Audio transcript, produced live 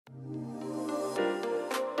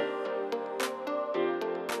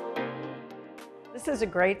This is a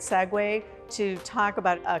great segue to talk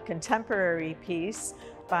about a contemporary piece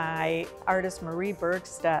by artist Marie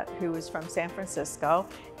Bergstedt, who is from San Francisco.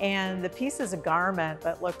 And the piece is a garment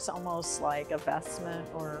that looks almost like a vestment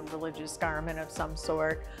or a religious garment of some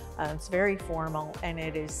sort. It's very formal, and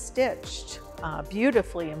it is stitched,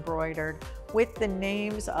 beautifully embroidered, with the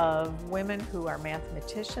names of women who are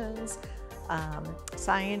mathematicians,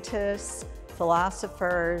 scientists,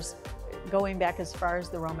 philosophers, going back as far as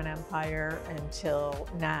the Roman Empire until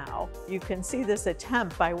now. You can see this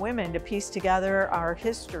attempt by women to piece together our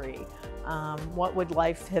history. What would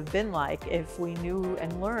life have been like if we knew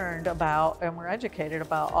and learned about and were educated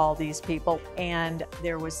about all these people, and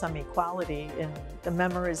there was some equality in the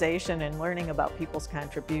memorization and learning about people's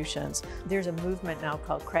contributions. There's a movement now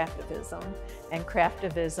called craftivism, and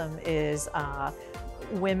craftivism is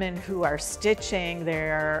women who are stitching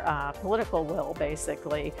their political will,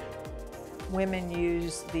 basically. Women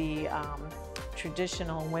use the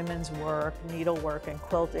traditional women's work, needlework and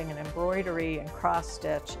quilting and embroidery and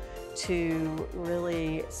cross-stitch to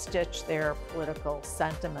really stitch their political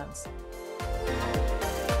sentiments.